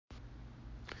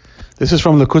This is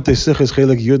from Likutei Sichos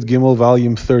Chelik Yud Gimel,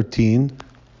 volume 13,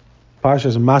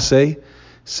 Parshas Masei,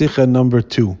 Sicha number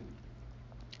 2.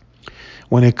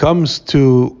 When it comes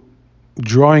to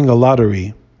drawing a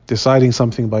lottery, deciding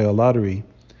something by a lottery,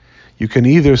 you can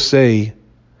either say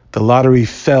the lottery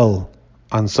fell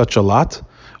on such a lot,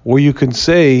 or you can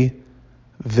say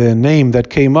the name that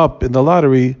came up in the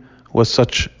lottery was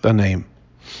such a name.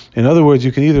 In other words,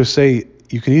 you can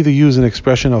either use an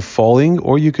expression of falling,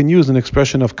 or you can use an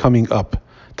expression of coming up.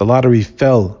 The lottery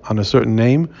fell on a certain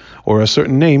name, or a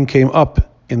certain name came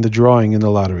up in the drawing in the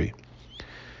lottery.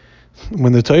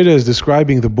 When the Torah is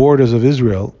describing the borders of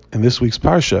Israel in this week's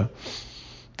Parsha,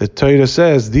 the Torah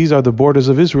says, these are the borders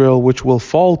of Israel which will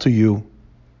fall to you.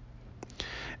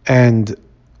 And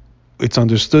it's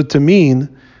understood to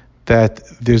mean that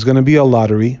there's going to be a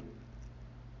lottery,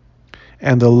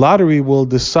 and the lottery will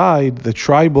decide the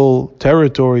tribal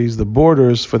territories, the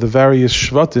borders for the various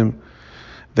shvatim.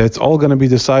 That's all going to be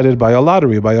decided by a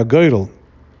lottery, by a geirel,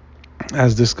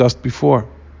 as discussed before.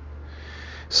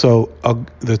 So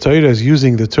the Torah is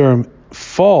using the term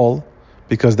fall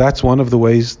because that's one of the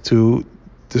ways to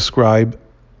describe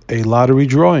a lottery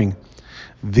drawing.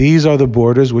 These are the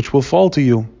borders which will fall to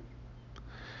you,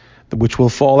 which will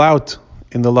fall out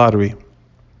in the lottery.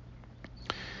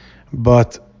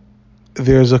 But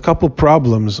there's a couple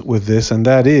problems with this, and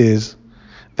that is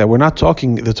that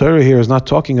the Torah here is not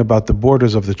talking about the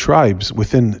borders of the tribes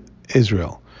within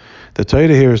Israel. The Torah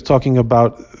here is talking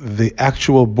about the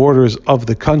actual borders of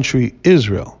the country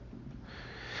Israel.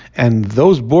 And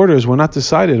those borders were not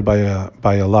decided by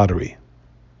a lottery.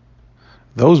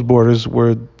 Those borders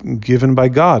were given by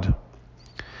God.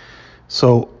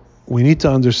 So we need to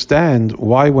understand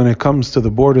why, when it comes to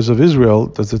the borders of Israel,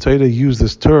 does the Torah use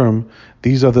this term,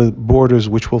 these are the borders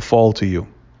which will fall to you.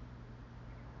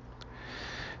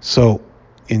 So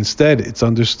instead, it's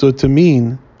understood to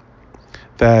mean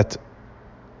that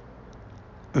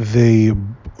the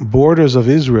borders of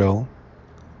Israel,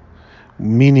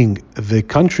 meaning the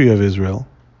country of Israel,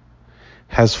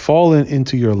 has fallen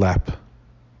into your lap.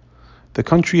 The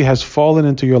country has fallen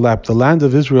into your lap. The land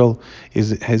of Israel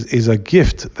is a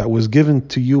gift that was given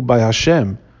to you by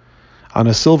Hashem on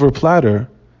a silver platter.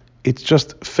 It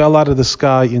just fell out of the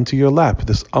sky into your lap,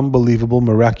 this unbelievable,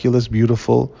 miraculous,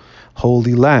 beautiful,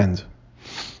 holy land.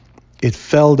 It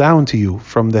fell down to you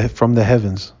from the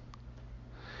heavens.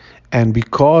 And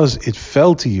because it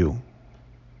fell to you,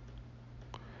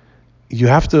 you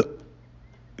have to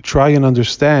try and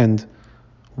understand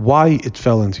why it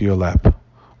fell into your lap.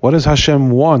 What does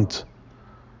Hashem want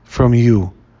from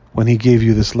you when He gave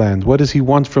you this land? What does He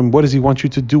want you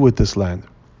to do with this land?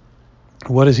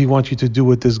 What does He want you to do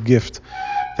with this gift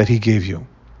that He gave you?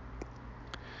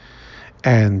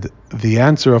 And the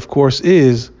answer, of course,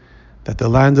 is that the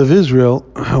land of Israel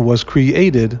was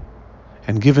created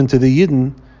and given to the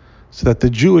Yidden so that the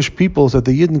Jewish people, so that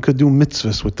the Yidden could do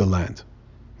mitzvahs with the land.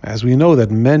 As we know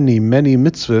that many, many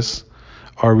mitzvahs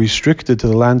are restricted to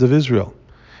the land of Israel.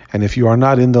 And if you are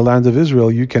not in the land of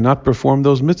Israel, you cannot perform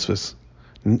those mitzvahs.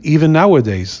 And even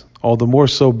nowadays, all the more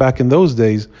so back in those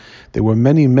days, there were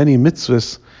many, many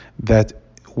mitzvahs that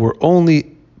were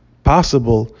only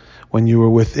possible when you were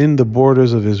within the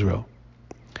borders of Israel.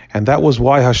 And that was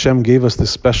why Hashem gave us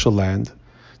this special land,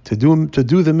 to do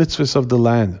the mitzvahs of the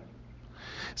land.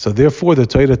 So therefore, the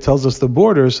Torah tells us the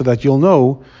borders so that you'll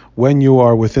know when you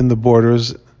are within the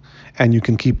borders and you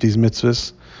can keep these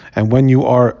mitzvahs, and when you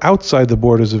are outside the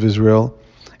borders of Israel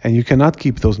and you cannot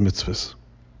keep those mitzvahs.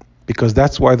 Because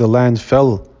that's why the land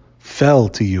fell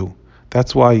to you.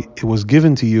 That's why it was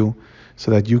given to you,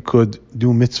 so that you could do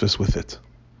mitzvahs with it.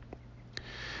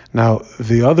 Now,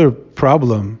 the other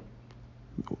problem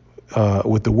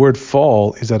with the word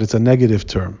fall is that it's a negative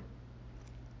term.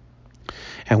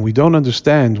 And we don't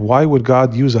understand why would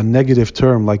God use a negative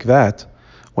term like that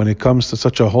when it comes to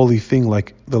such a holy thing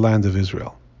like the land of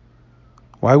Israel.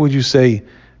 Why would you say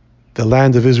the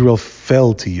land of Israel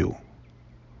fell to you?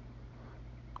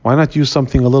 Why not use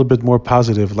something a little bit more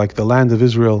positive, like the land of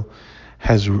Israel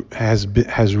has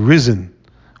risen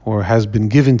or has been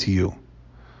given to you?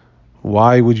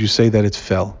 Why would you say that it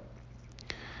fell?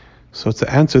 So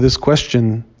to answer this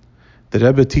question, the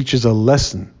Rebbe teaches a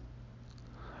lesson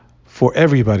for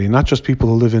everybody, not just people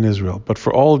who live in Israel, but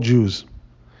for all Jews,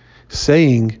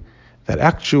 saying that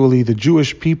actually the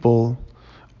Jewish people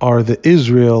are the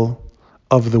Israel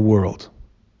of the world.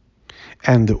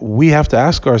 And we have to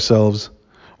ask ourselves,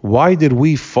 why did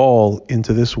we fall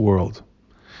into this world?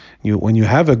 When you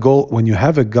have a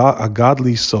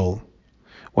godly soul,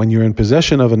 when you're in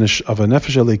possession of a nefesh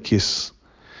elokis,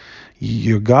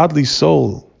 your godly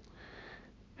soul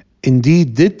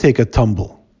indeed did take a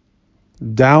tumble.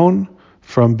 down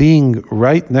from being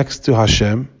right next to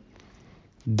Hashem,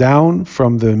 down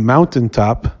from the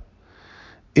mountaintop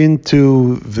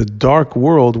into the dark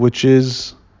world, which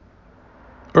is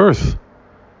earth.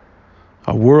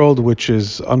 A world which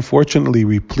is unfortunately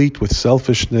replete with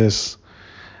selfishness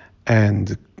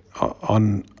and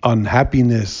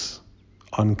unhappiness,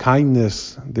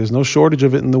 unkindness. There's no shortage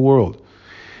of it in the world.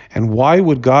 And why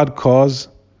would God cause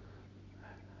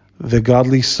the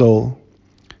godly soul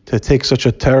to take such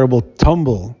a terrible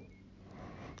tumble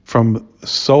from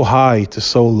so high to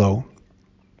so low?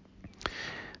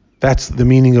 That's the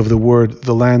meaning of the word,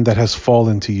 the land that has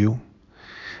fallen to you.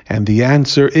 And the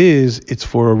answer is, it's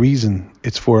for a reason.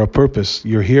 It's for a purpose.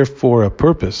 You're here for a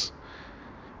purpose.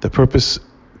 The purpose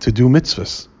to do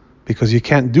mitzvahs, because you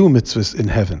can't do mitzvahs in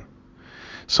heaven.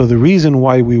 So the reason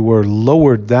why we were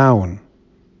lowered down,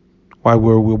 why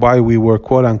we were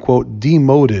quote unquote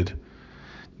demoted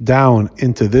down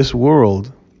into this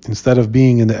world instead of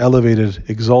being in the elevated,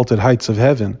 exalted heights of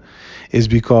heaven, is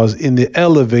because in the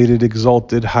elevated,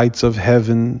 exalted heights of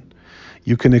heaven,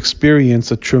 you can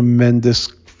experience a tremendous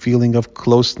feeling of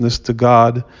closeness to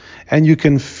God, and you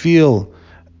can feel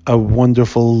a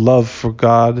wonderful love for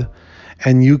God,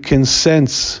 and you can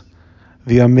sense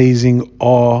the amazing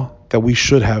awe that we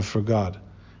should have for God.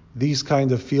 These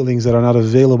kind of feelings that are not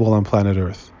available on planet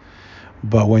Earth.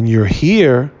 But when you're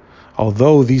here,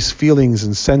 although these feelings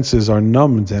and senses are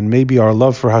numbed, and maybe our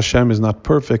love for Hashem is not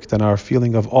perfect, and our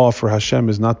feeling of awe for Hashem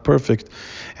is not perfect,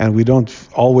 and we don't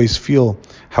always feel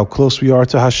how close we are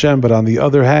to Hashem, but on the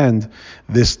other hand,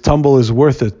 this tumble is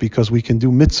worth it because we can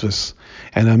do mitzvahs.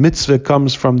 And a mitzvah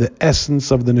comes from the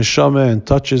essence of the neshama and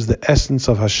touches the essence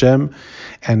of Hashem,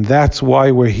 and that's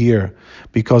why we're here.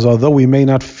 Because although we may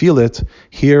not feel it,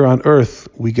 here on earth,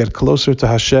 we get closer to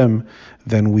Hashem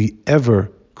than we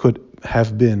ever could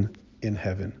have been in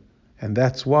heaven. And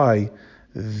that's why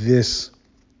this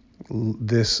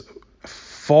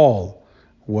fall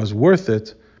was worth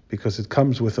it, because it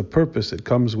comes with a purpose, it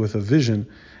comes with a vision,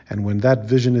 and when that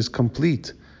vision is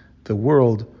complete,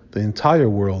 the entire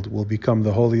world will become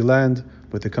the Holy Land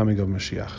with the coming of Mashiach.